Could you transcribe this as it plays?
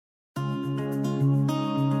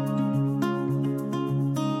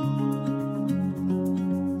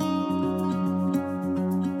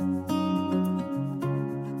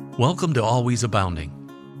Welcome to Always Abounding.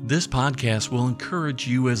 This podcast will encourage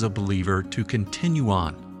you as a believer to continue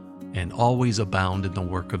on and always abound in the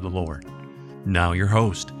work of the Lord. Now your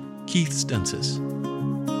host, Keith Stensis.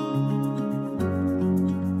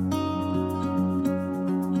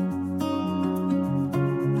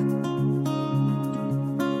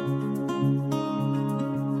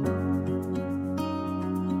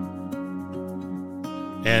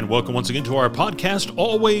 And welcome once again to our podcast,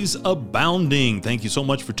 Always Abounding. Thank you so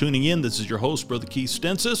much for tuning in. This is your host, Brother Keith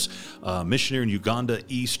Stensis, missionary in Uganda,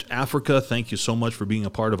 East Africa. Thank you so much for being a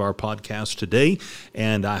part of our podcast today.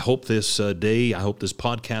 And I hope this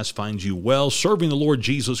podcast finds you well, serving the Lord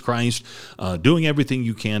Jesus Christ, doing everything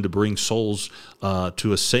you can to bring souls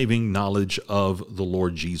to a saving knowledge of the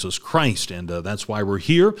Lord Jesus Christ. And that's why we're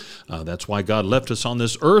here. That's why God left us on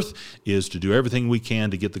this earth, is to do everything we can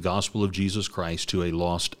to get the gospel of Jesus Christ to a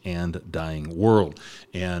lost and dying world.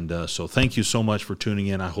 And so thank you so much for tuning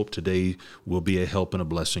in. I hope today will be a help and a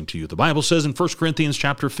blessing to you. The Bible says in 1 Corinthians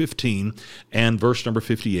chapter 15 and verse number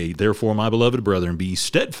 58, "Therefore, my beloved brethren, be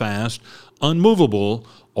steadfast, unmovable,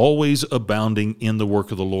 always abounding in the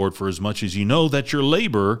work of the Lord, for as much as you know that your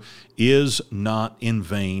labor is not in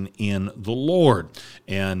vain in the Lord."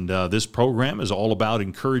 And this program is all about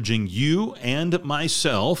encouraging you and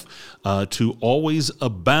myself to always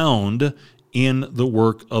abound in the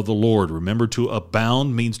work of the Lord. Remember, to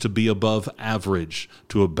abound means to be above average.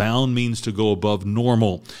 To abound means to go above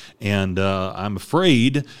normal. And I'm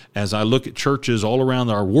afraid, as I look at churches all around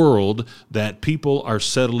our world, that people are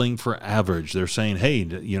settling for average. They're saying, hey,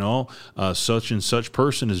 such and such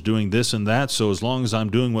person is doing this and that, so as long as I'm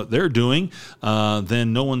doing what they're doing,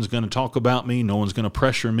 then no one's going to talk about me, no one's going to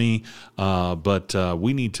pressure me, but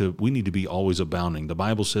we need to be always abounding. The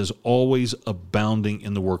Bible says always abounding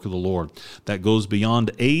in the work of the Lord. That goes beyond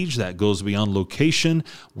age, that goes beyond location.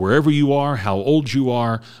 Wherever you are, how old you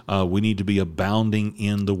are, we need to be abounding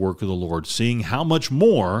in the work of the Lord, seeing how much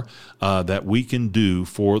more that we can do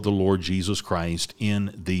for the Lord Jesus Christ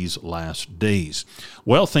in these last days.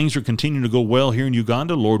 Well, things are continuing to go well here in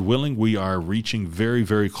Uganda. Lord willing, we are reaching very,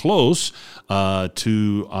 very close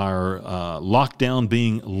to our lockdown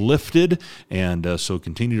being lifted, and so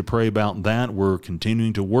continue to pray about that. We're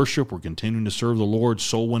continuing to worship. We're continuing to serve the Lord.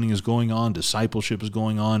 Soul winning is going on. Discipleship is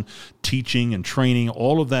going on. Teaching and training,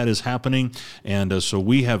 all of that is happening, and so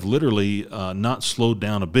we have literally not slowed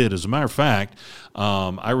down a bit. As a matter of fact,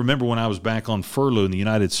 I remember when I was back on furlough in the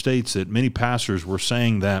United States that many pastors were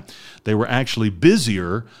saying that they were actually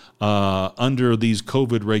busier under these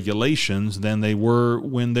COVID regulations than they were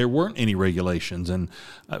when there weren't any regulations. And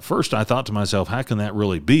at first I thought to myself, how can that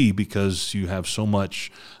really be? Because you have so much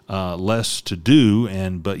less to do,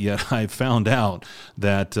 but yet I found out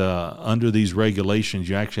that under these regulations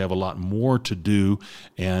you actually have a lot more to do,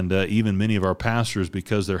 and even many of our pastors,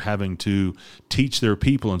 because they're having to teach their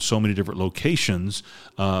people in so many different locations,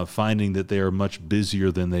 finding that they are much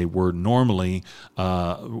busier than they were normally,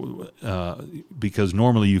 because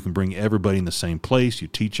normally you can bring everybody in the same place, you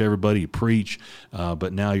teach everybody, you preach,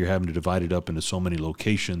 but now you're having to divide it up into so many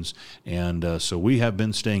locations, and so we have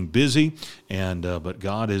been staying busy, and but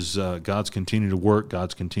God's continuing to work,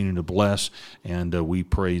 God's continuing to bless, and we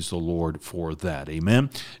praise the Lord for that. Amen.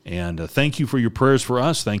 And thank you for your prayers for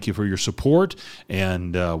us. Thank you for your support,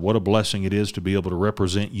 and what a blessing it is to be able to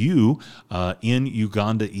represent you in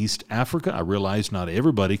Uganda, East Africa. I realize not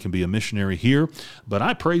everybody can be a missionary here, but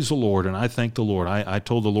I praise the Lord and I thank the Lord. I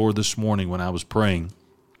told the Lord this morning when I was praying,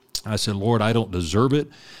 I said, Lord, I don't deserve it,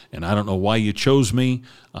 and I don't know why you chose me,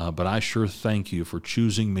 but I sure thank you for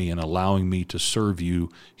choosing me and allowing me to serve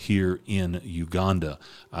you here in Uganda.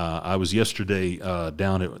 I was yesterday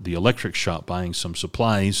down at the electric shop buying some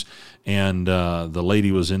supplies, and the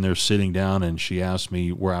lady was in there sitting down, and she asked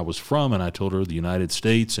me where I was from, and I told her the United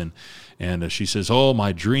States, and she says, oh,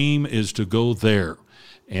 my dream is to go there.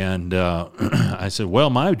 And I said,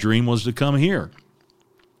 well, my dream was to come here.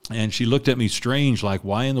 And she looked at me strange, like,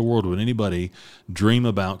 why in the world would anybody dream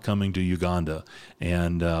about coming to Uganda?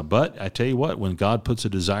 And but I tell you what, when God puts a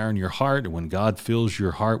desire in your heart, and when God fills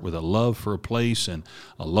your heart with a love for a place and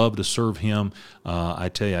a love to serve Him, I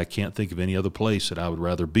tell you, I can't think of any other place that I would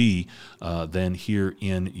rather be than here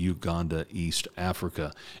in Uganda, East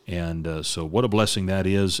Africa. And so what a blessing that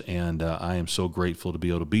is, and I am so grateful to be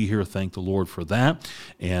able to be here. Thank the Lord for that.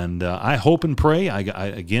 And I hope and pray,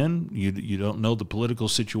 again, you don't know the political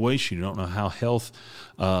situation situation. You don't know how health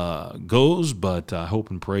goes, but I hope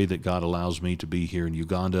and pray that God allows me to be here in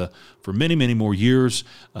Uganda for many, many more years,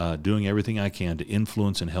 doing everything I can to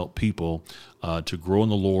influence and help people to grow in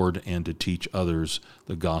the Lord and to teach others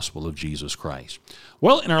the gospel of Jesus Christ.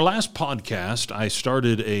 Well, in our last podcast, I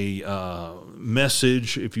started a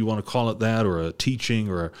message, if you want to call it that, or a teaching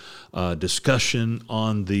or a discussion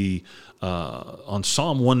on on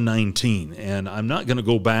Psalm 119, and I'm not going to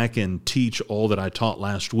go back and teach all that I taught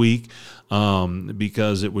last week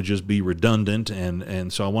because it would just be redundant,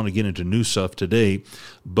 and so I want to get into new stuff today.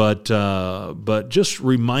 But just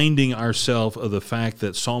reminding ourselves of the fact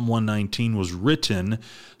that Psalm 119 was written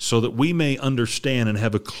so that we may understand and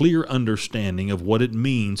have a clear understanding of what it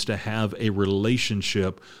means to have a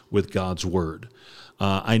relationship with God's Word.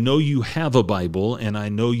 I know you have a Bible, and I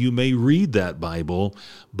know you may read that Bible,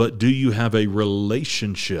 but do you have a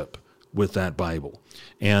relationship with that Bible?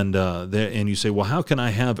 And you say, well, how can I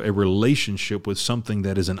have a relationship with something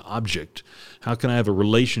that is an object? How can I have a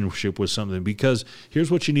relationship with something? Because here's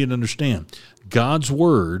what you need to understand. God's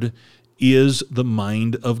Word is the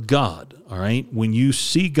mind of God, all right? When you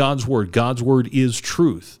see God's Word is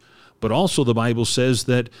truth. But also the Bible says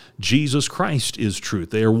that Jesus Christ is truth.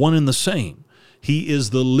 They are one and the same. He is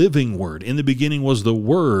the living Word. In the beginning was the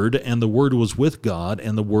Word, and the Word was with God,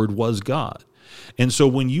 and the Word was God. And so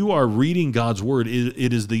when you are reading God's Word,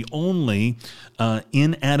 it is the only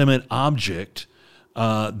inanimate object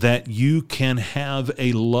that you can have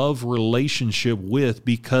a love relationship with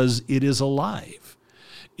because it is alive.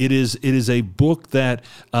 It is a book that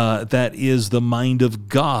is the mind of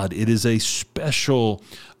God. It is a special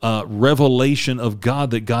revelation of God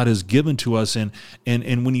that God has given to us. And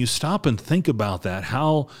when you stop and think about that,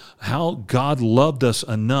 how God loved us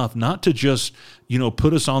enough not to just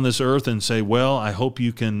put us on this earth and say, well, I hope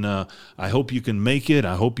you can make it.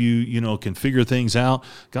 I hope you can figure things out.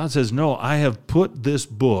 God says, no, I have put this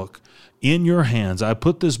book in your hands. I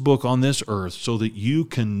put this book on this earth so that you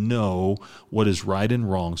can know what is right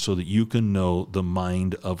and wrong, so that you can know the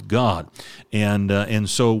mind of God. And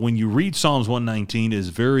so when you read Psalms 119, it is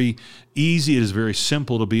very easy, it is very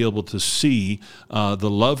simple to be able to see the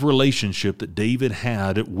love relationship that David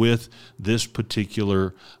had with this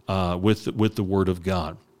particular, with the Word of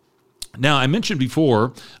God. Now, I mentioned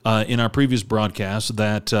before in our previous broadcast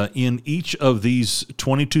that in each of these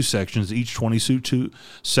 22 sections, each 22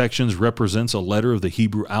 sections represents a letter of the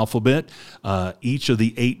Hebrew alphabet. Each of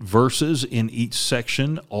the 8 verses in each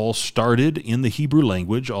section all started in the Hebrew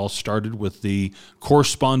language, all started with the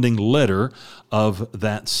corresponding letter of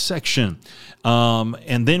that section.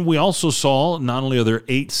 And then we also saw, not only are there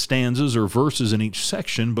 8 stanzas or verses in each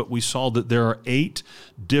section, but we saw that there are 8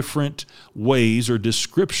 different ways or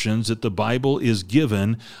descriptions that the Bible is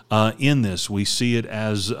given in this. We see it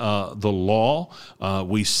as the law.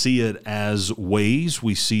 We see it as ways.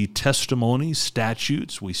 We see testimonies,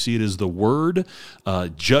 statutes. We see it as the word,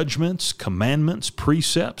 judgments, commandments,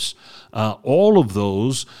 precepts. All of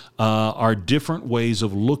those are different ways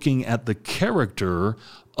of looking at the character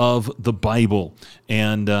of the Bible.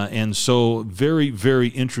 And so very, very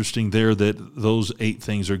interesting there that those 8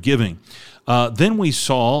 things are giving. Then we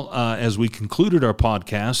saw, as we concluded our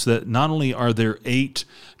podcast, that not only are there 8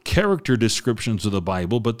 character descriptions of the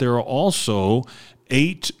Bible, but there are also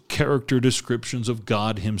 8 character descriptions of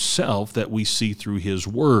God Himself that we see through His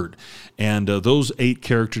Word. And those 8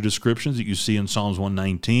 character descriptions that you see in Psalms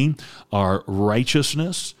 119 are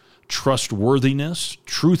righteousness, trustworthiness,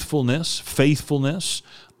 truthfulness, faithfulness,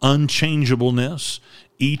 unchangeableness,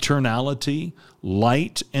 eternality,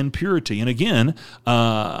 light, and purity. And again,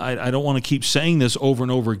 I don't want to keep saying this over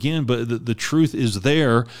and over again, but the truth is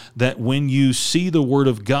there that when you see the Word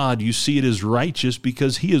of God, you see it as righteous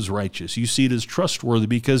because He is righteous. You see it as trustworthy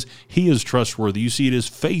because He is trustworthy. You see it as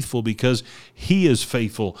faithful because He is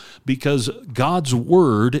faithful, because God's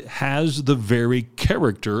Word has the very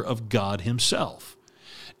character of God Himself.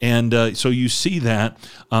 And so you see that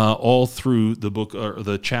all through the book, or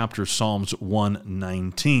the chapter Psalms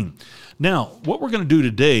 119. Now, what we're going to do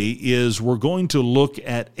today is we're going to look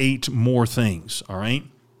at 8 more things, all right?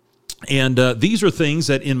 And these are things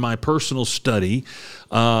that in my personal study,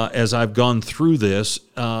 as I've gone through this,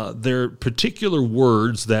 there are particular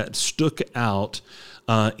words that stuck out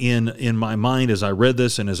in my mind as I read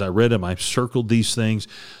this, and as I read them, I circled these things,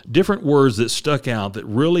 different words that stuck out that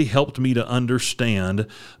really helped me to understand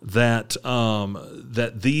that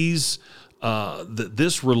that these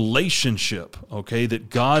this relationship, okay, that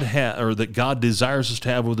God desires us to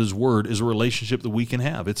have with His Word is a relationship that we can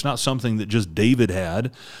have. It's not something that just David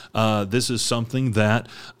had. This is something that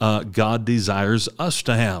God desires us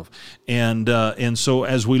to have. And so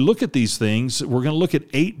as we look at these things, we're going to look at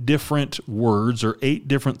 8 different words or 8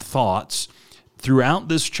 different thoughts throughout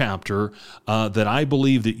this chapter that I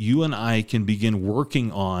believe that you and I can begin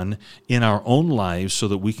working on in our own lives so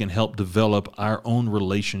that we can help develop our own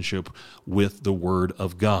relationship with the Word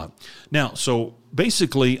of God. Now, so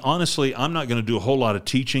basically, honestly, I'm not going to do a whole lot of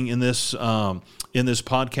teaching in this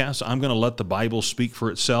podcast. I'm going to let the Bible speak for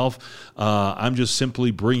itself. I'm just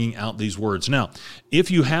simply bringing out these words. Now, if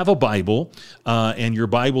you have a Bible and your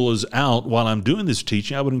Bible is out while I'm doing this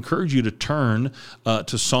teaching, I would encourage you to turn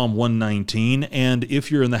to Psalm 119. And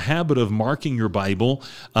if you're in the habit of marking your Bible,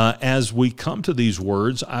 as we come to these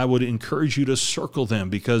words, I would encourage you to circle them,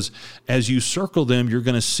 because as you circle them, you're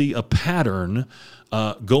going to see a pattern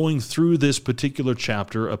going through this particular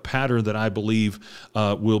chapter, a pattern that I believe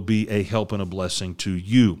will be a help and a blessing to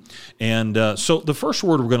you. And so the first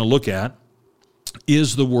word we're going to look at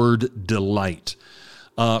is the word delight.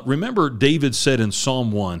 Remember, David said in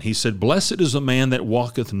Psalm 1, he said, "Blessed is the man that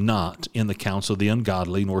walketh not in the counsel of the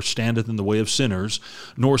ungodly, nor standeth in the way of sinners,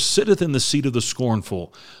 nor sitteth in the seat of the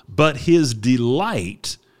scornful, but his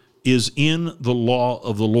delight is in the law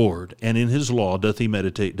of the Lord, and in his law doth he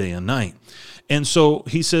meditate day and night." And so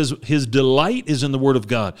he says his delight is in the Word of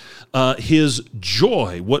God. His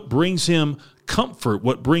joy, what brings him comfort,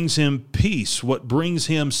 what brings him peace, what brings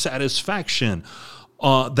him satisfaction,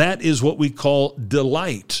 that is what we call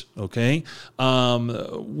delight, okay?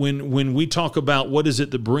 When we talk about what is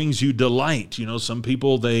it that brings you delight, you know, some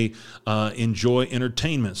people, they enjoy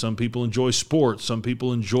entertainment. Some people enjoy sports. Some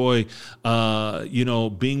people enjoy,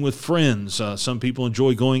 being with friends. Some people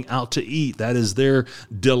enjoy going out to eat. That is their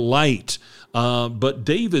delight. But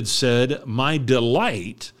David said, "My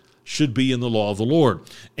delight should be in the law of the Lord."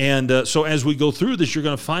 And so as we go through this, you're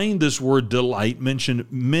going to find this word delight mentioned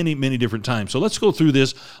many, many different times. So let's go through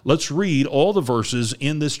this. Let's read all the verses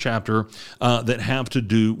in this chapter that have to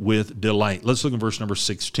do with delight. Let's look at verse number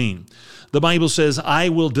 16. The Bible says, "I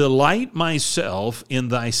will delight myself in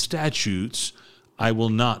thy statutes. I will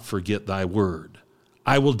not forget thy word.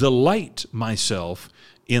 I will delight myself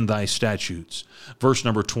in thy statutes." Verse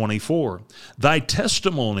number 24, "Thy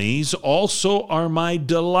testimonies also are my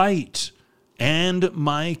delight and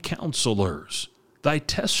my counselors." Thy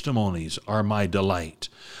testimonies are my delight.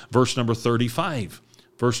 Verse number 35,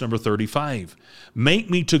 "Make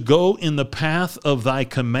me to go in the path of thy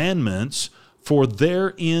commandments, for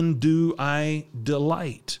therein do I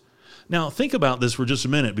delight." Now think about this for just a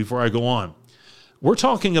minute before I go on. We're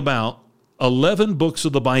talking about 11 books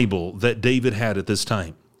of the Bible that David had at this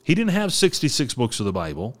time. He didn't have 66 books of the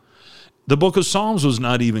Bible. The book of Psalms was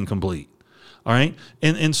not even complete. All right?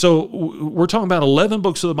 And so we're talking about 11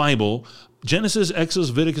 books of the Bible: Genesis, Exodus,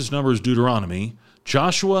 Leviticus, Numbers, Deuteronomy,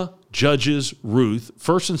 Joshua, Judges, Ruth,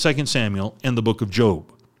 1st and 2nd Samuel, and the book of Job.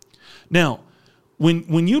 Now,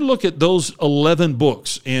 when you look at those 11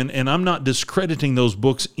 books, and I'm not discrediting those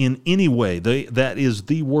books in any way, that is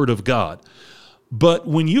the Word of God. But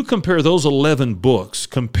when you compare those 11 books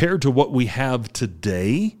compared to what we have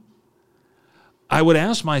today, I would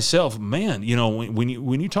ask myself, man, you know,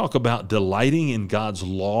 when you talk about delighting in God's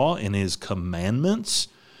law and His commandments,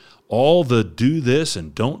 all the do this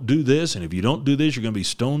and don't do this, and if you don't do this, you're going to be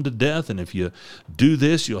stoned to death, and if you do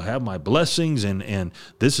this, you'll have my blessings, and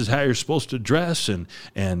this is how you're supposed to dress,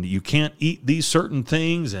 and you can't eat these certain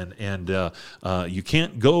things, and you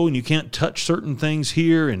can't go and you can't touch certain things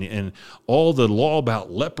here, and all the law about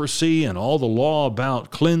leprosy and all the law about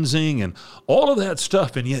cleansing and all of that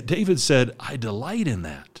stuff. And yet David said, "I delight in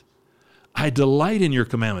that. I delight in your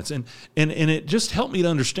commandments." And it just helped me to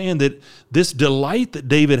understand that this delight that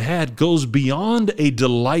David had goes beyond a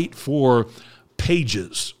delight for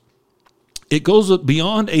pages. It goes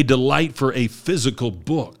beyond a delight for a physical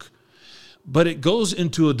book, but it goes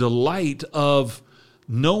into a delight of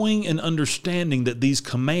knowing and understanding that these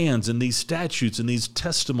commands and these statutes and these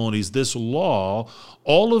testimonies, this law,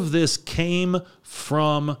 all of this came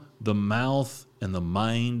from the mouth and the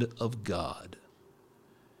mind of God.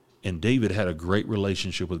 And David had a great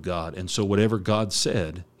relationship with God. And so whatever God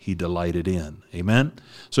said, he delighted in. Amen?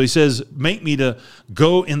 So he says, "Make me to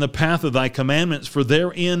go in the path of thy commandments, for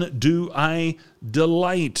therein do I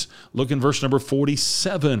delight." Look in verse number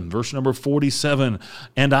 47. Verse number 47.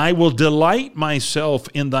 "And I will delight myself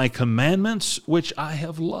in thy commandments, which I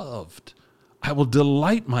have loved." I will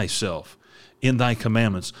delight myself in thy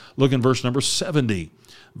commandments. Look in verse number 70.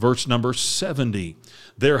 verse number 70.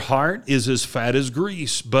 Their heart is as fat as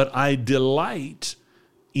grease, but I delight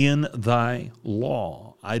in thy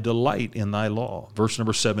law. I delight in thy law. Verse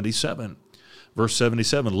number 77. Verse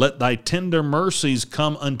 77, let thy tender mercies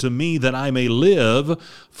come unto me that I may live,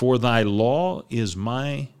 for thy law is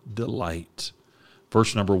my delight.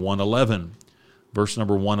 Verse number 111. Verse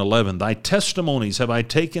number 111, thy testimonies have I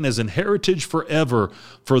taken as an heritage forever,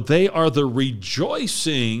 for they are the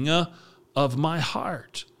rejoicing of my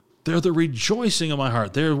heart. They're the rejoicing of my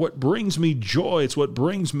heart. They're what brings me joy. It's what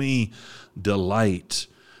brings me delight.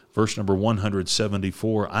 Verse number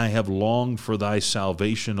 174, I have longed for thy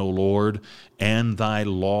salvation, O Lord, and thy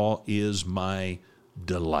law is my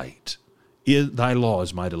delight. Thy law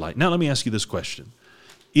is my delight. Now let me ask you this question.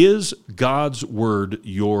 Is God's word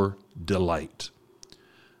your delight?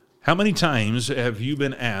 How many times have you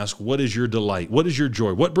been asked, what is your delight? What is your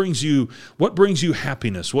joy? What brings you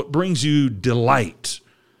happiness? What brings you delight?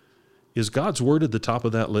 Is God's word at the top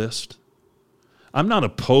of that list? I'm not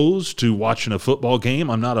opposed to watching a football game.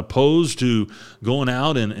 I'm not opposed to going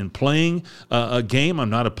out and playing a game. I'm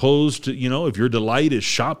not opposed to, if your delight is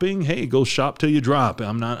shopping, hey, go shop till you drop.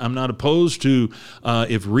 I'm not opposed to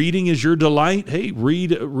if reading is your delight, hey,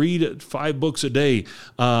 read 5 books a day.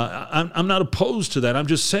 I'm not opposed to that. I'm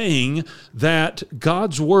just saying that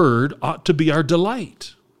God's word ought to be our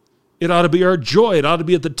delight. It ought to be our joy. It ought to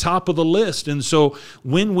be at the top of the list. And so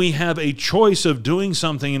when we have a choice of doing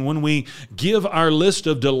something, and when we give our list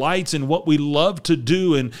of delights and what we love to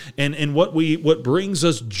do and what brings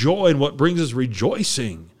us joy and what brings us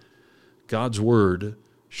rejoicing, God's word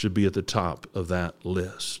should be at the top of that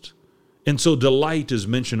list. And so delight is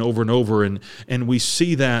mentioned over and over, and we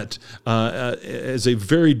see that as a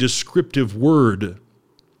very descriptive word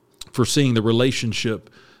for seeing the relationship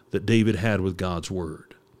that David had with God's word.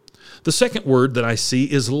 The second word that I see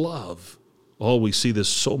is love. Oh, we see this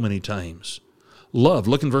so many times. Love.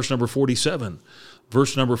 Look in verse number 47.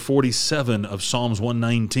 Verse number 47 of Psalms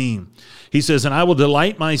 119. He says, and I will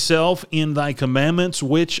delight myself in thy commandments,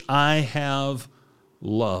 which I have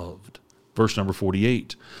loved. Verse number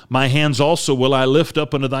 48. My hands also will I lift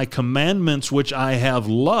up unto thy commandments, which I have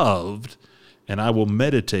loved, and I will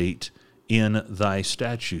meditate in thy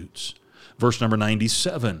statutes. Verse number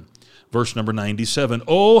 97. Verse number 97,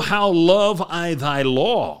 oh, how love I thy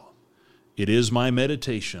law. It is my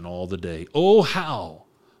meditation all the day. Oh, how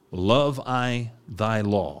love I thy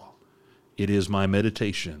law. It is my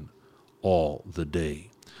meditation all the day.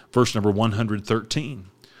 Verse number 113.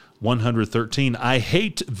 113, I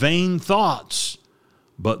hate vain thoughts,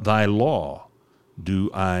 but thy law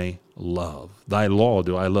do I love. Thy law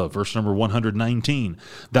do I love. Verse number 119,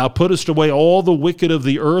 thou puttest away all the wicked of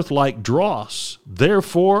the earth like dross.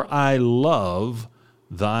 Therefore I love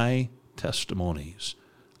thy testimonies.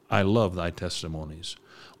 I love thy testimonies.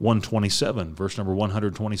 127, verse number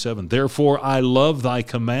 127, therefore I love thy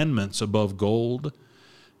commandments above gold,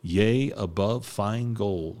 yea, above fine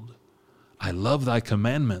gold. I love thy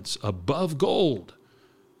commandments above gold,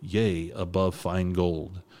 yea, above fine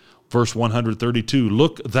gold. Verse 132,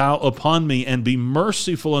 look thou upon me and be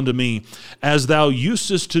merciful unto me, as thou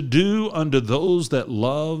usest to do unto those that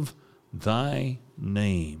love thy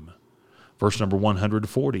name. Verse number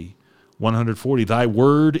 140, 140, thy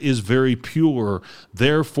word is very pure,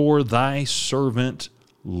 therefore thy servant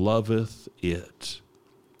loveth it.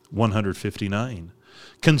 159,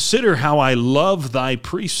 consider how I love thy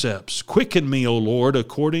precepts. Quicken me, O Lord,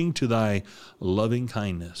 according to thy loving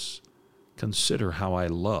kindness. Consider how I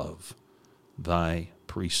love thy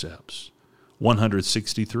precepts.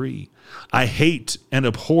 163, I hate and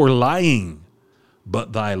abhor lying,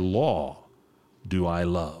 but thy law do I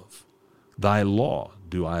love. Thy law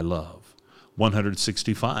do I love.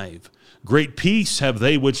 165, great peace have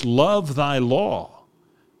they which love thy law,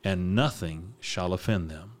 and nothing shall offend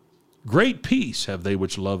them. Great peace have they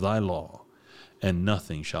which love thy law, and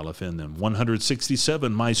nothing shall offend them.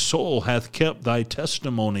 167, my soul hath kept thy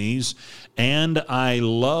testimonies, and I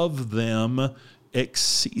love them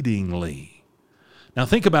exceedingly. Now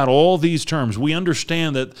think about all these terms. We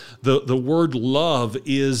understand that the word love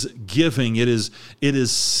is giving. It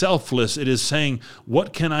is selfless. It is saying,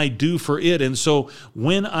 what can I do for it? And so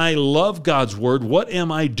when I love God's word, what am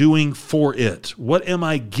I doing for it? What am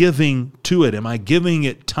I giving to it? Am I giving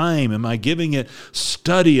it time? Am I giving it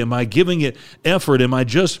study? Am I giving it effort? Am I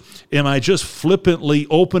just flippantly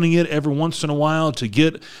opening it every once in a while to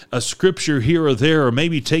get a scripture here or there, or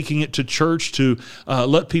maybe taking it to church to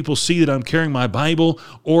let people see that I'm carrying my Bible?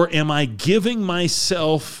 Or am I giving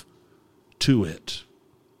myself to it?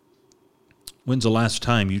 When's the last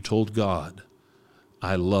time you told God,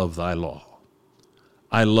 I love thy law.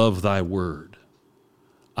 I love thy word.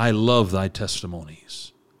 I love thy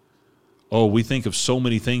testimonies. Oh, we think of so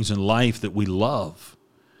many things in life that we love.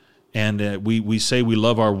 And we say we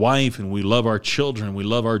love our wife, and we love our children, we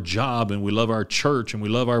love our job, and we love our church, and we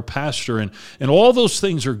love our pastor, and all those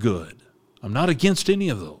things are good. I'm not against any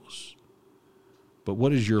of those. But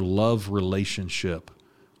what is your love relationship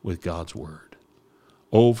with God's Word?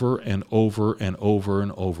 Over and over and over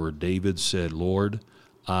and over, David said, Lord,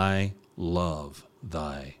 I love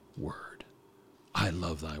thy word. I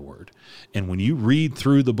love thy word. And when you read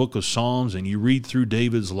through the book of Psalms and you read through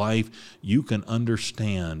David's life, you can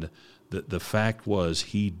understand that the fact was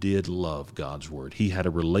he did love God's word. He had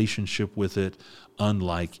a relationship with it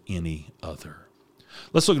unlike any other.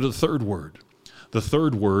 Let's look at the third word. The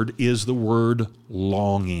third word is the word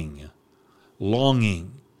longing.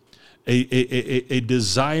 Longing. A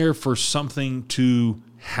desire for something to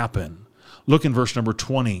happen. Look in verse number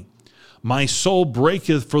 20. My soul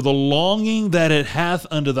breaketh for the longing that it hath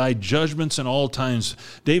unto thy judgments in all times.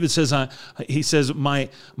 David says,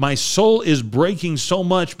 my soul is breaking so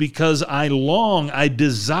much because I long, I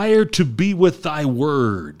desire to be with thy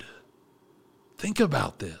word. Think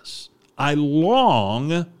about this. I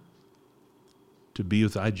long to be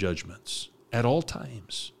with thy judgments at all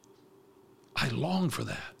times. I long for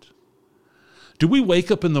that. Do we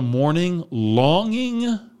wake up in the morning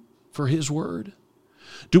longing for his word?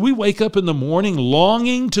 Do we wake up in the morning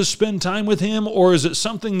longing to spend time with him, or is it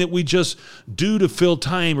something that we just do to fill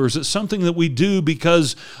time, or is it something that we do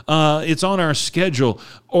because it's on our schedule,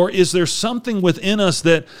 or is there something within us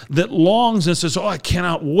that longs and says, oh, I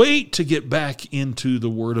cannot wait to get back into the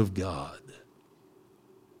Word of God?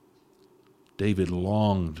 David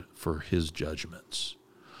longed for his judgments.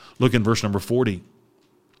 Look in verse number 40.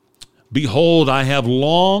 Behold, I have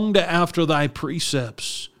longed after thy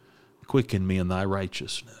precepts. Quicken me in thy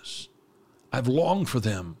righteousness. I've longed for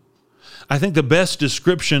them. I think the best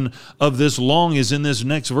description of this long is in this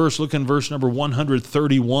next verse. Look in verse number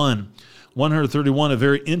 131. 131, a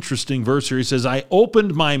very interesting verse here. He says, I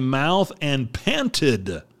opened my mouth and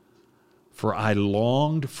panted, for I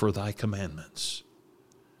longed for thy commandments.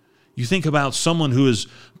 You think about someone who is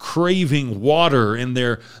craving water and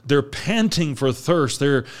they're panting for thirst.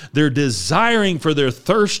 They're desiring for their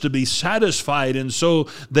thirst to be satisfied, and so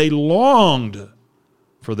they longed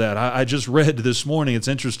for that. I just read this morning, it's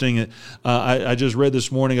interesting, I just read this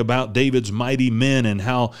morning about David's mighty men and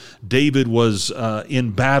how David was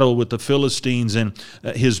in battle with the Philistines, and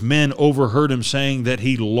his men overheard him saying that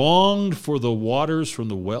he longed for the waters from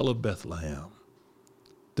the well of Bethlehem.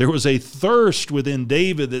 There was a thirst within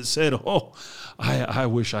David that said, oh, I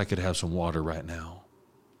wish I could have some water right now.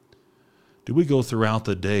 Do we go throughout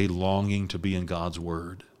the day longing to be in God's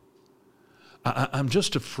Word? I'm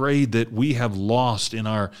just afraid that we have lost in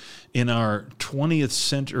our 20th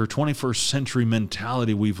century or 21st century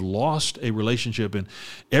mentality. We've lost a relationship, and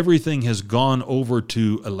everything has gone over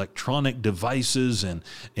to electronic devices, and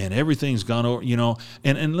everything's gone over,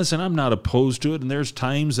 and listen, I'm not opposed to it, and there's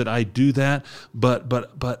times that I do that,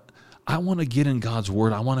 but I want to get in God's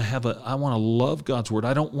Word. I want to love God's Word.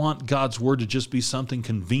 I don't want God's Word to just be something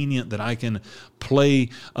convenient that I can play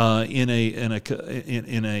in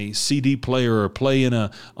a CD player, or play on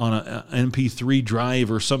an MP3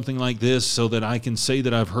 drive or something like this, so that I can say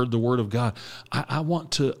that I've heard the Word of God. I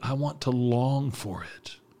want to long for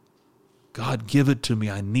it. God, give it to me.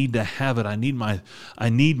 I need to have it. I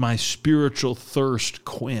need my spiritual thirst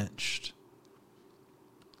quenched.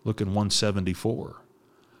 Look in 174.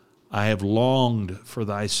 I have longed for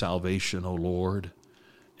thy salvation, O Lord,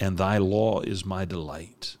 and thy law is my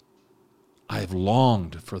delight. I have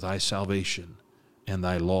longed for thy salvation, and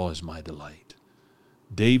thy law is my delight.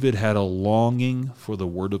 David had a longing for the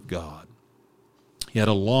Word of God. He had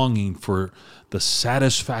a longing for the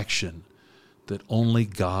satisfaction that only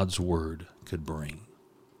God's Word could bring.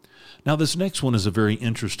 Now, this next one is a very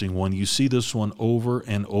interesting one. You see this one over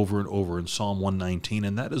and over and over in Psalm 119,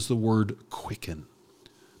 and that is the word quicken.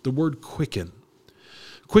 The word quicken.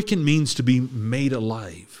 Quicken means to be made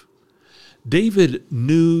alive. David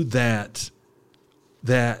knew that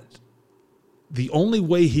the only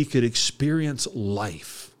way he could experience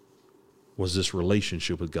life was this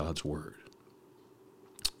relationship with God's Word.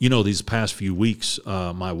 These past few weeks,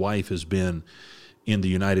 my wife has been in the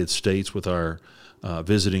United States with our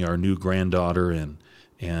visiting our new granddaughter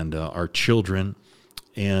and our children,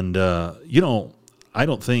 and I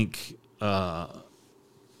don't think.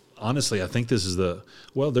 Honestly, I think this is there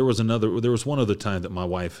was one other time that my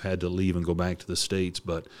wife had to leave and go back to the States,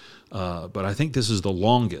 but I think this is the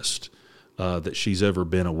longest that she's ever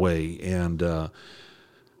been away. And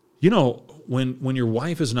when your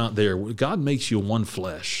wife is not there, God makes you one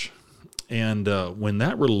flesh, And when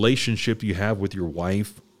that relationship you have with your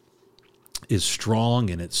wife is strong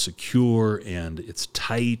and it's secure and it's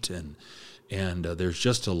tight and there's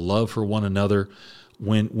just a love for one another,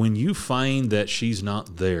 when you find that she's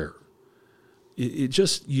not there, you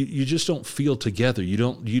just don't feel together.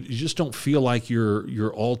 You just don't feel like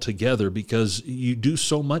you're all together, because you do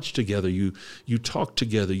so much together. You talk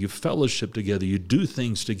together, you fellowship together, you do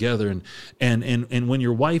things together, and when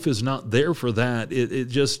your wife is not there for that,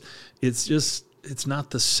 it's not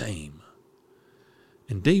the same.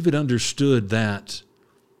 And David understood that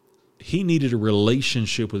he needed a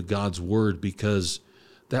relationship with God's Word, because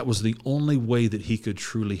that was the only way that he could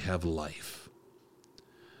truly have life.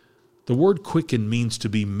 The word quicken means to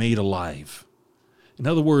be made alive. In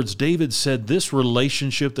other words, David said, this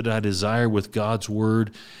relationship that I desire with God's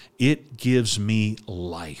Word, it gives me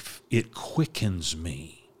life. It quickens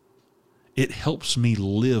me. It helps me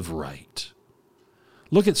live right.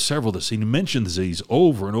 Look at several of this. He mentions these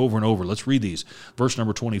over and over and over. Let's read these. Verse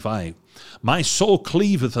number 25. My soul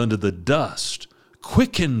cleaveth unto the dust.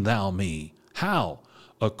 Quicken thou me. How?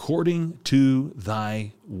 According to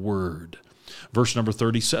thy word. Verse number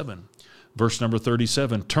 37. Verse number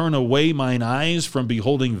 37, turn away mine eyes from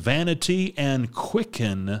beholding vanity, and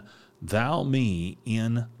quicken thou me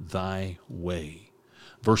in thy way.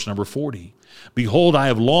 Verse number 40, behold, I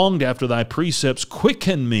have longed after thy precepts,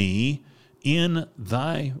 quicken me in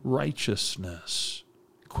thy righteousness.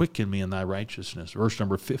 Quicken me in thy righteousness. Verse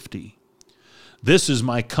number 50, this is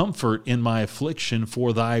my comfort in my affliction,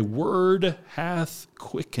 for thy word hath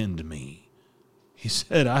quickened me. He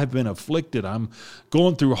said, I've been afflicted. I'm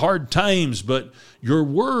going through hard times, but your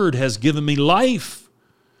word has given me life.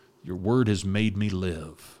 Your word has made me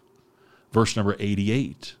live. Verse number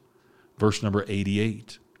 88. Verse number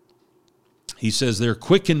 88. He says there,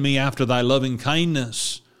 quicken me after thy loving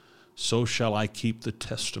kindness, so shall I keep the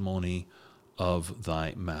testimony of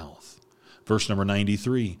thy mouth. Verse number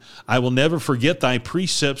 93. I will never forget thy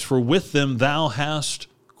precepts, for with them thou hast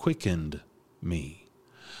quickened me.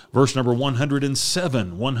 Verse number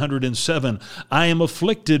 107, I am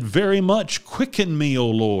afflicted very much. Quicken me, O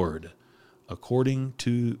Lord, according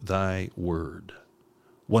to thy word.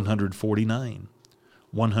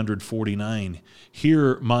 149,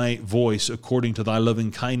 hear my voice according to thy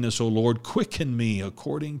loving kindness, O Lord. Quicken me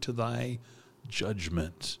according to thy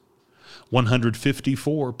judgment.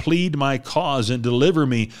 154, plead my cause and deliver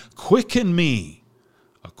me. Quicken me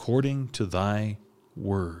according to thy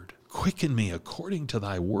word. Quicken me according to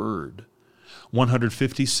thy word.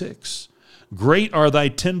 156. Great are thy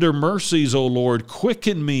tender mercies, O Lord.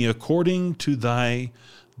 Quicken me according to thy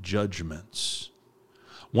judgments.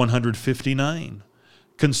 159.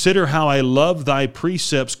 Consider how I love thy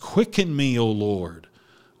precepts. Quicken me, O Lord,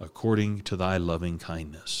 according to thy loving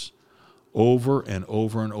kindness. Over and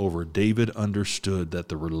over and over, David understood that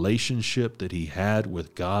the relationship that he had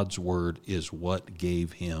with God's word is what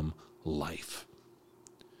gave him life.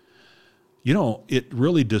 You know, it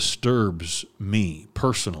really disturbs me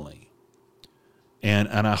personally, and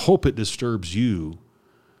I hope it disturbs you,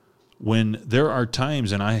 when there are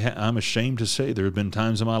times, and I'm ashamed to say there have been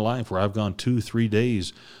times in my life where I've gone 2-3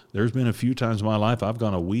 days. There's been a few times in my life I've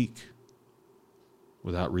gone a week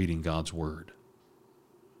without reading God's Word.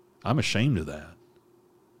 I'm ashamed of that.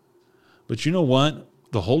 But you know what?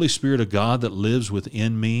 The Holy Spirit of God that lives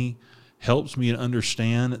within me helps me to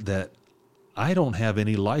understand that I don't have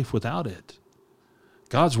any life without it.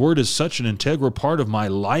 God's Word is such an integral part of my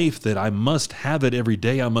life that I must have it every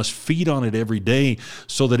day. I must feed on it every day,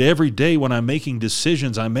 so that every day when I'm making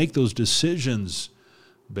decisions, I make those decisions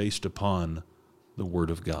based upon the Word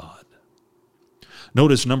of God.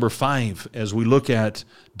 Notice number 5, as we look at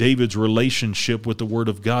David's relationship with the Word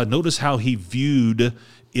of God, notice how he viewed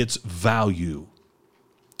its value.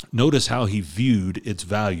 Notice how he viewed its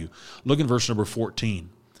value. Look in verse number 14.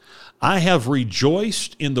 I have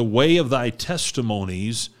rejoiced in the way of thy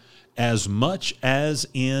testimonies as much as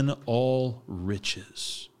in all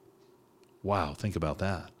riches. Wow, think about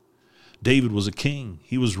that. David was a king.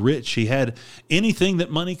 He was rich. He had anything that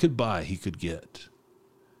money could buy, he could get.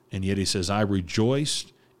 And yet he says, I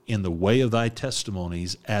rejoiced in the way of thy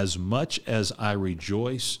testimonies as much as I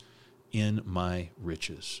rejoice in my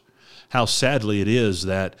riches. How sadly it is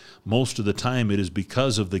that most of the time it is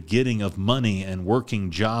because of the getting of money and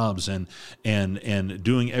working jobs and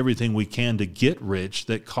doing everything we can to get rich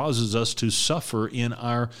that causes us to suffer in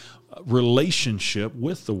our relationship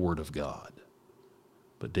with the Word of God.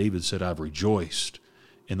 But David said, I've rejoiced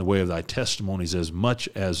in the way of thy testimonies as much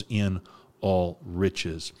as in all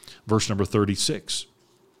riches. Verse number 36.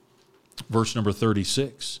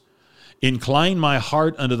 Incline my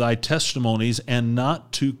heart unto thy testimonies and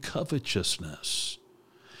not to covetousness.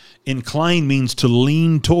 Incline means to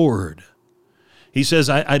lean toward. He says,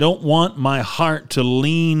 I don't want my heart to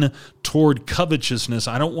lean toward covetousness.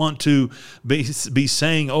 I don't want to be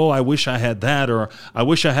saying, oh, I wish I had that, or I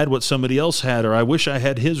wish I had what somebody else had, or I wish I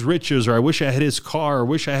had his riches, or I wish I had his car, or I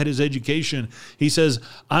wish I had his education. He says,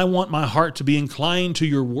 I want my heart to be inclined to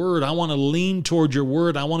your word. I want to lean toward your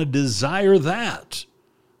word. I want to desire that.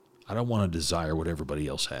 I don't want to desire what everybody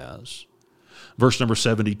else has. Verse number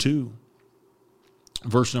 72.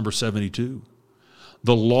 Verse number 72.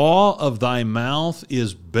 The law of thy mouth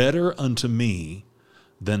is better unto me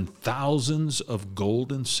than thousands of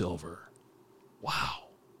gold and silver. Wow.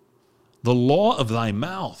 The law of thy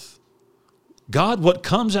mouth. God, what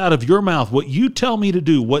comes out of your mouth, what you tell me to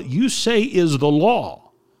do, what you say is the law,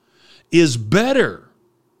 is better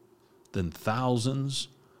than thousands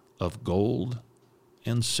of gold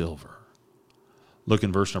and silver. Look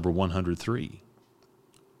in verse number 103.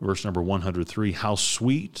 Verse number 103, how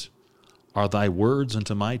sweet are thy words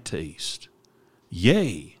unto my taste,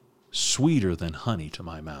 yea, sweeter than honey to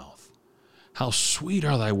my mouth. How sweet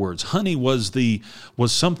are thy words. Honey was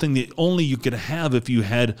something that only you could have if you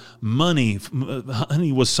had money.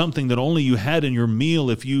 Honey was something that only you had in your meal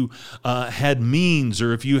if you had means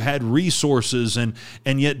or if you had resources. And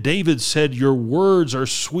yet David said, your words are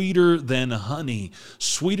sweeter than honey,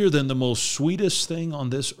 sweeter than the most sweetest thing on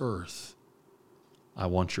this earth. I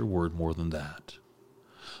want your word more than that.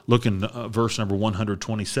 Look in verse number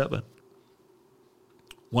 127.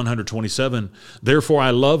 127, therefore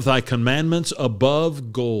I love thy commandments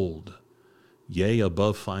above gold, yea,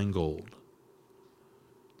 above fine gold.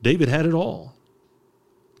 David had it all.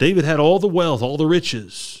 David had all the wealth, all the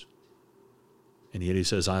riches. And yet he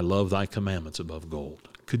says, I love thy commandments above gold.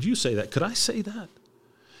 Could you say that? Could I say that?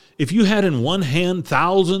 If you had in one hand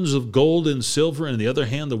thousands of gold and silver and in the other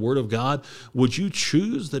hand the word of God, would you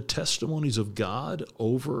choose the testimonies of God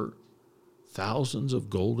over thousands of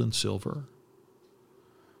gold and silver?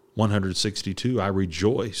 162, I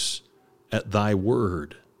rejoice at thy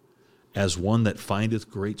word as one that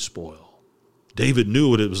findeth great spoil. David knew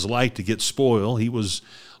what it was like to get spoil. He was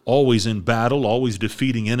always in battle, always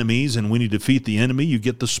defeating enemies, and when you defeat the enemy, you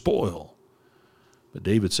get the spoil. But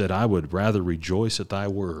David said, I would rather rejoice at thy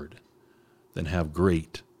word than have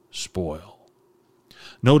great spoil.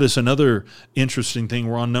 Notice another interesting thing.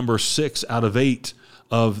 We're on number 6 out of 8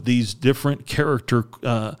 of these different character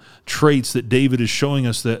traits that David is showing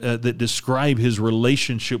us that describe his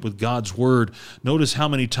relationship with God's word. Notice how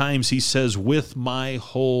many times he says, with my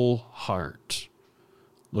whole heart.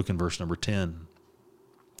 Look in verse number 10.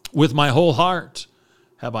 With my whole heart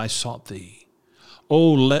have I sought thee.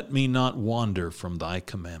 Oh, let me not wander from thy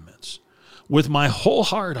commandments. With my whole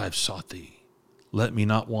heart I've sought thee. Let me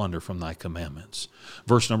not wander from thy commandments.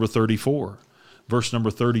 Verse number 34. Verse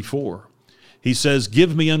number 34. He says,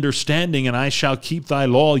 give me understanding, and I shall keep thy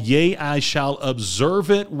law. Yea, I shall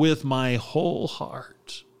observe it with my whole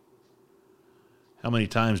heart. How many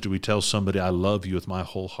times do we tell somebody, I love you with my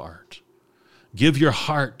whole heart? Give your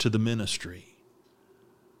heart to the ministry.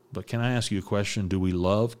 But can I ask you a question? Do we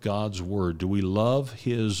love God's word? Do we love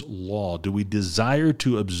his law? Do we desire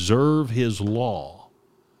to observe his law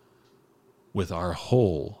with our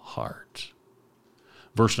whole heart?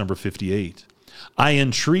 Verse number 58. I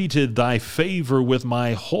entreated thy favor with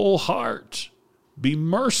my whole heart. Be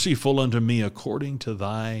merciful unto me according to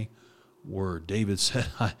thy word. David said,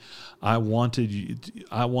 I wanted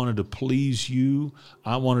to please you.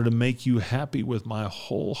 I wanted to make you happy with my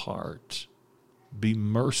whole heart. Be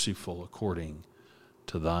merciful according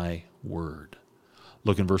to thy word.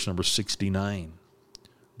 Look in verse number 69.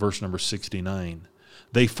 Verse number 69.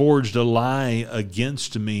 They forged a lie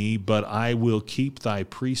against me, but I will keep thy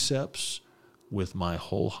precepts with my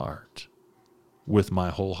whole heart. With my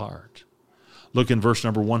whole heart. Look in verse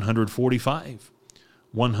number 145.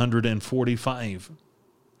 145.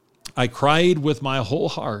 I cried with my whole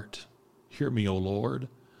heart. Hear me, O Lord.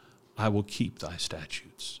 I will keep thy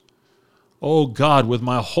statutes. Oh God, with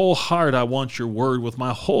my whole heart I want your word. With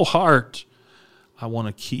my whole heart I want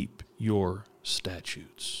to keep your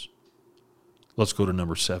statutes. Let's go to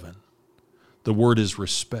number 7. The word is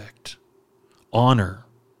respect, honor.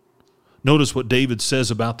 Notice what David says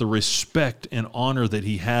about the respect and honor that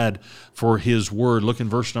he had for his word. Look in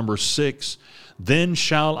verse number 6. Then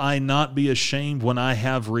shall I not be ashamed when I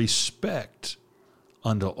have respect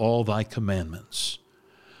unto all thy commandments.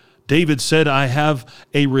 David said, I have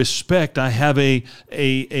a respect, I have a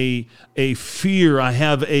fear, I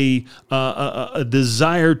have a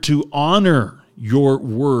desire to honor your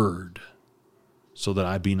word so that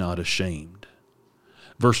I be not ashamed.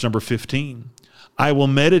 Verse number 15, I will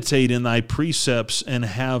meditate in thy precepts and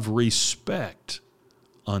have respect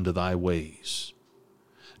unto thy ways.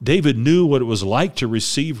 David knew what it was like to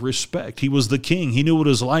receive respect. He was the king. He knew what it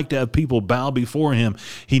was like to have people bow before him.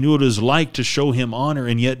 He knew what it was like to show him honor.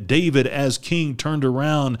 And yet David, as king, turned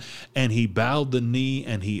around and he bowed the knee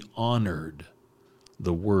and he honored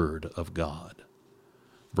the word of God.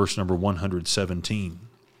 Verse number 117.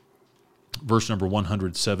 Verse number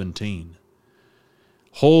 117.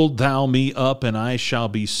 Hold thou me up, and I shall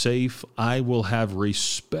be safe. I will have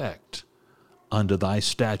respect unto thy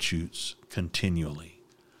statutes continually.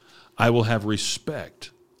 I will have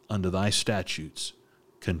respect unto thy statutes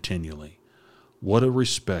continually. What a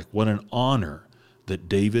respect, what an honor that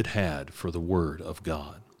David had for the word of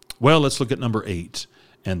God. Well, let's look at number 8,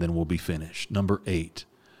 and then we'll be finished. Number 8.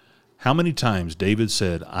 How many times David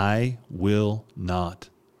said, I will not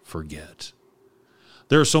forget.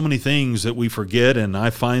 There are so many things that we forget, and I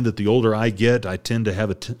find that the older I get, I tend to have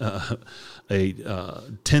a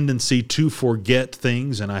tendency to forget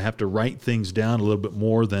things, and I have to write things down a little bit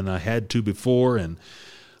more than I had to before.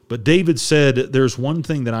 But David said, there's one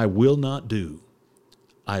thing that I will not do.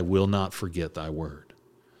 I will not forget thy word.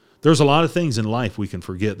 There's a lot of things in life we can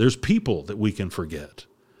forget. There's people that we can forget.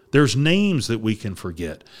 There's names that we can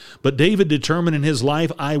forget. But David determined in his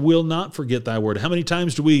life, I will not forget thy word. How many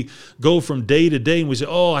times do we go from day to day and we say,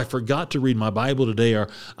 oh, I forgot to read my Bible today, or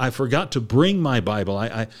I forgot to bring my Bible.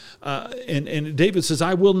 And David says,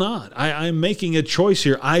 I will not. I'm making a choice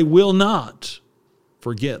here. I will not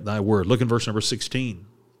forget thy word. Look in verse number 16.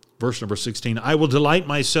 Verse number 16, I will delight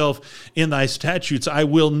myself in thy statutes. I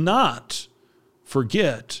will not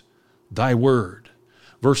forget thy word.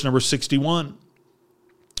 Verse number 61.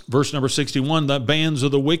 Verse number 61, the bands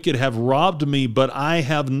of the wicked have robbed me, but I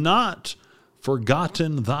have not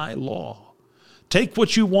forgotten thy law. Take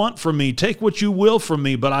what you want from me, take what you will from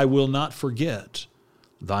me, but I will not forget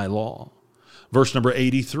thy law. Verse number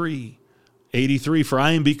 83, for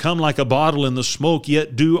I am become like a bottle in the smoke,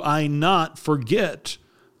 yet do I not forget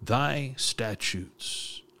thy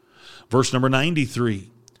statutes. Verse number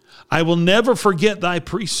 93, I will never forget thy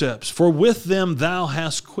precepts, for with them thou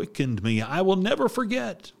hast quickened me. I will never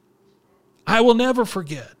forget. I will never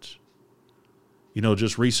forget. You know,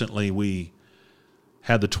 just recently we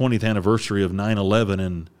had the 20th anniversary of 9/11,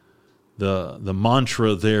 and the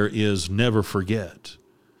mantra there is never forget.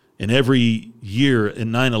 And every year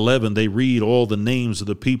in 9/11, they read all the names of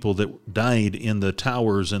the people that died in the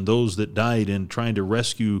towers and those that died in trying to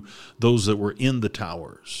rescue those that were in the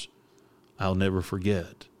towers. I'll never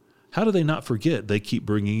forget. How do they not forget? They keep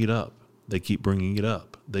bringing it up. They keep bringing it up.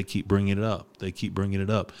 They keep bringing it up. They keep bringing it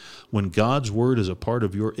up. When God's word is a part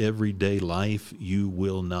of your everyday life, you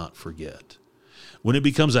will not forget. When it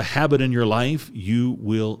becomes a habit in your life, you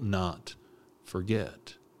will not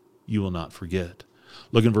forget. You will not forget.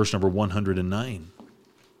 Look in verse number 109.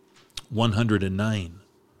 109.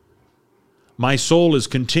 My soul is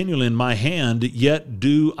continually in my hand, yet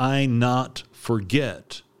do I not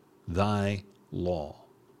forget thy law.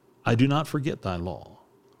 I do not forget thy law.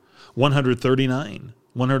 139.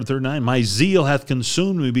 My zeal hath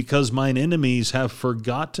consumed me because mine enemies have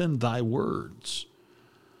forgotten thy words.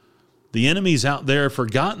 The enemies out there have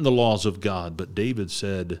forgotten the laws of God, but David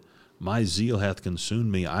said, my zeal hath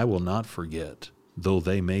consumed me. I will not forget, though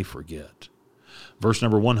they may forget. Verse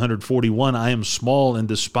number 141, I am small and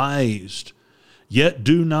despised, yet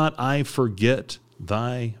do not I forget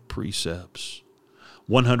thy precepts.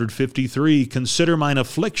 153, consider mine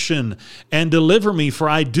affliction and deliver me, for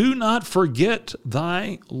I do not forget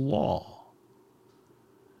thy law.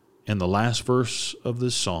 And the last verse of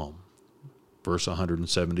this psalm, verse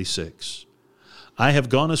 176, I have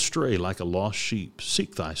gone astray like a lost sheep.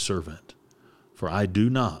 Seek thy servant, for I do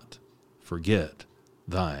not forget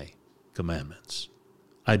thy commandments.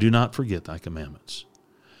 I do not forget thy commandments.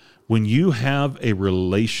 When you have a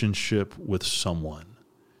relationship with someone,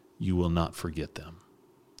 you will not forget them.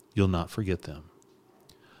 You'll not forget them.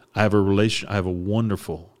 I have a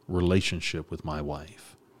wonderful relationship with my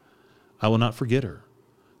wife. I will not forget her.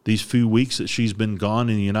 These few weeks that she's been gone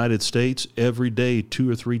in the United States, every day, 2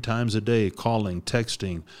 or 3 times a day, calling,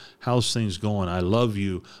 texting, how's things going? I love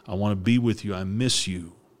you. I want to be with you. I miss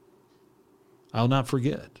you. I'll not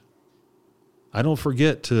forget. I don't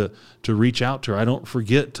forget to reach out to her. I don't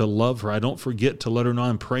forget to love her. I don't forget to let her know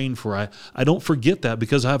I'm praying for her. I don't forget that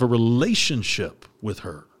because I have a relationship with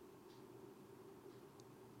her.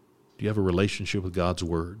 Do you have a relationship with God's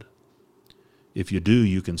word? If you do,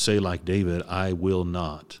 you can say like David, I will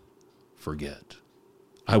not forget.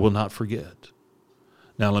 I will not forget.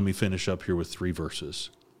 Now let me finish up here with 3 verses.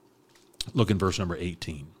 Look in verse number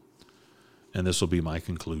 18. And this will be my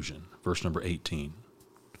conclusion. Verse number 18.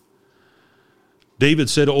 David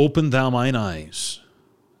said, "Open thou mine eyes,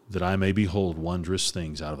 that I may behold wondrous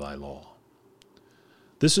things out of thy law."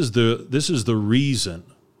 This is the reason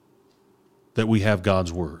that we have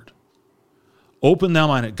God's word. Open thou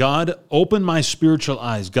mine, God, open my spiritual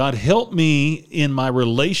eyes. God, help me in my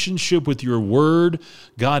relationship with your word.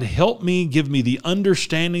 God, help me, give me the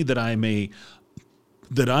understanding that I may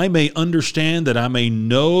understand, that I may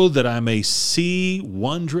know, that I may see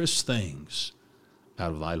wondrous things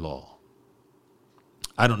out of thy law.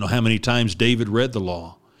 I don't know how many times David read the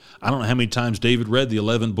law. I don't know how many times David read the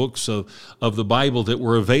 11 books of the Bible that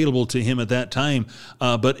were available to him at that time.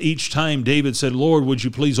 But each time David said, "Lord, would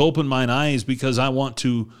you please open mine eyes because I want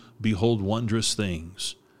to behold wondrous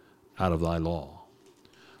things out of thy law."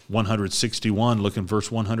 161, look in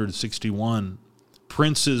verse 161.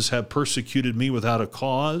 "Princes have persecuted me without a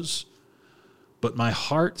cause, but my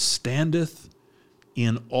heart standeth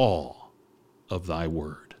in awe of thy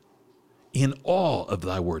word." In awe of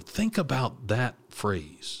thy word. Think about that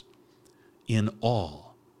phrase. In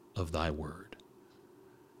awe of thy word.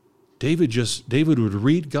 David would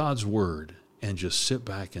read God's word and just sit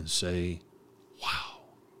back and say,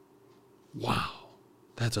 wow,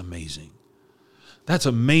 that's amazing. That's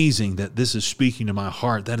amazing that this is speaking to my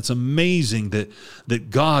heart. That it's amazing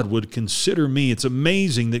that God would consider me. It's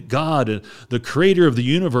amazing that God, the creator of the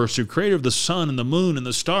universe, the creator of the sun and the moon and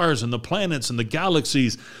the stars and the planets and the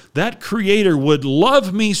galaxies, that creator would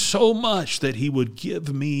love me so much that he would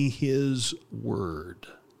give me his word.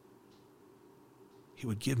 He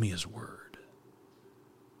would give me his word.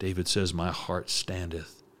 David says, "My heart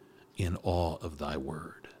standeth in awe of thy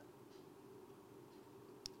word."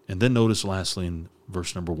 And then notice lastly in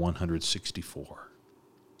verse number 164.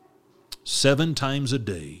 "7 times a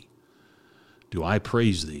day do I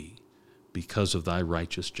praise thee because of thy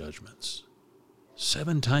righteous judgments."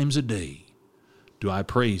 7 times a day do I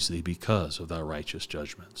praise thee because of thy righteous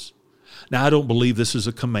judgments. Now, I don't believe this is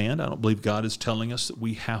a command. I don't believe God is telling us that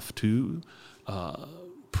we have to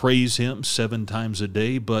praise him 7 times a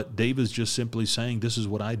day, but David's just simply saying, this is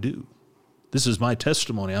what I do. This is my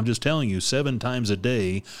testimony. I'm just telling you, 7 times a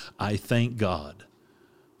day, I thank God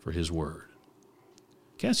for his word.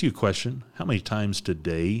 Can I ask you a question? How many times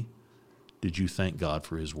today did you thank God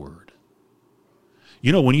for his word?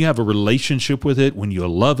 You know, when you have a relationship with it, when you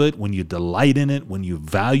love it, when you delight in it, when you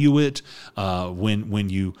value it, when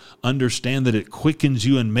you understand that it quickens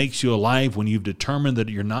you and makes you alive, when you've determined that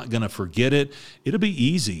you're not going to forget it, it'll be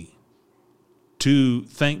easy to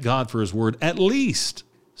thank God for his word at least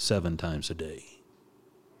 7 times a day.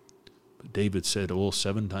 But David said,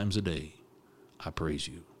 7 times a day I praise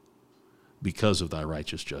you because of thy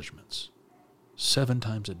righteous judgments. 7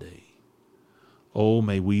 times a day. Oh,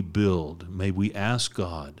 may we ask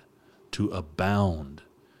God to abound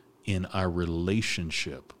in our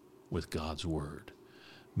relationship with God's word.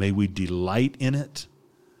 May we delight in it.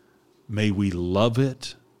 May we love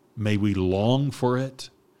it. May we long for it.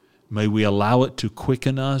 May we allow it to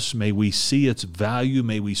quicken us. May we see its value.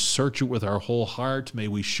 May we search it with our whole heart. May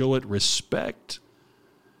we show it respect.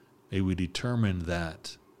 May we determine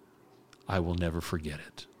that I will never forget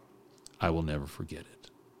it. I will never forget it.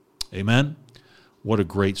 Amen? What a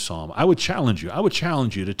great psalm. I would challenge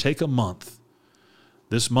you to take a month.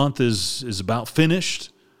 This month is about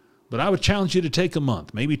finished, but I would challenge you to take a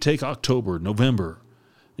month. Maybe take October, November,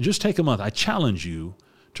 and just take a month. I challenge you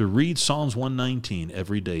to read Psalms 119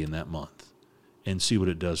 every day in that month and see what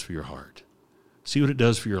it does for your heart. See what it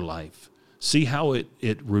does for your life. See how it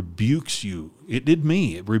rebukes you. It did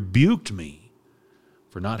me. It rebuked me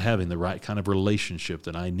for not having the right kind of relationship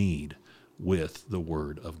that I need with the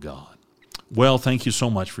Word of God. Well, thank you so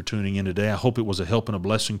much for tuning in today. I hope it was a help and a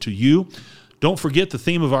blessing to you. Don't forget the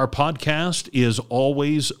theme of our podcast is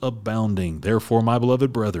always abounding. Therefore, my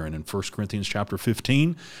beloved brethren, in 1 Corinthians chapter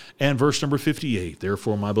 15 and verse number 58,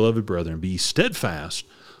 therefore, my beloved brethren, be steadfast,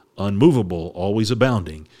 unmovable, always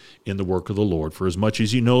abounding in the work of the Lord, for as much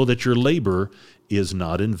as you know that your labor is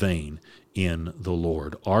not in vain in the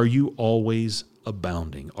Lord. Are you always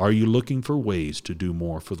abounding? Are you looking for ways to do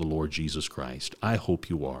more for the Lord Jesus Christ? I hope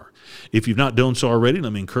you are. If you've not done so already,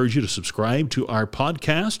 let me encourage you to subscribe to our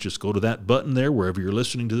podcast. Just go to that button there wherever you're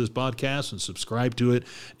listening to this podcast and subscribe to it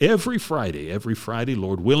every Friday. Every Friday,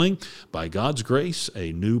 Lord willing, by God's grace,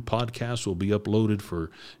 a new podcast will be uploaded for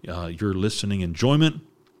your listening enjoyment.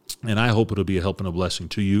 And I hope it'll be a help and a blessing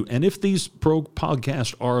to you. And if these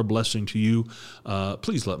podcasts are a blessing to you,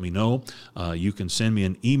 please let me know. You can send me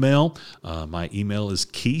an email. My email is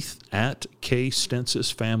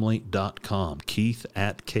keith@kstensisfamily.com.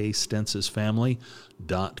 keith@kstensisfamily.com.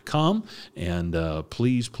 And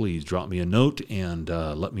please drop me a note and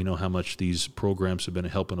let me know how much these programs have been a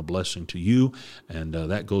help and a blessing to you. And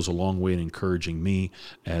that goes a long way in encouraging me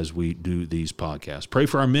as we do these podcasts. Pray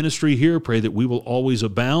for our ministry here. Pray that we will always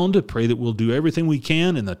abound. Pray that we'll do everything we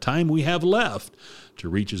can in the time we have left to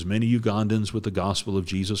reach as many Ugandans with the gospel of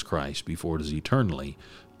Jesus Christ before it is eternally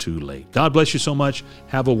too late. God bless you so much.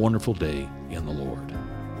 Have a wonderful day in the Lord.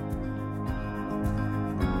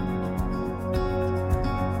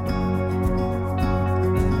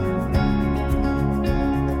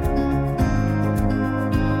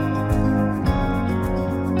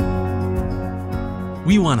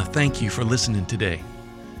 We want to thank you for listening today.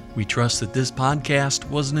 We trust that this podcast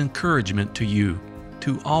was an encouragement to you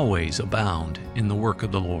to always abound in the work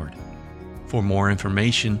of the Lord. For more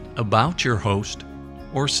information about your host,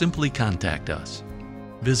 or simply contact us,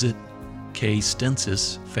 visit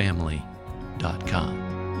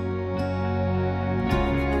kstensisfamily.com.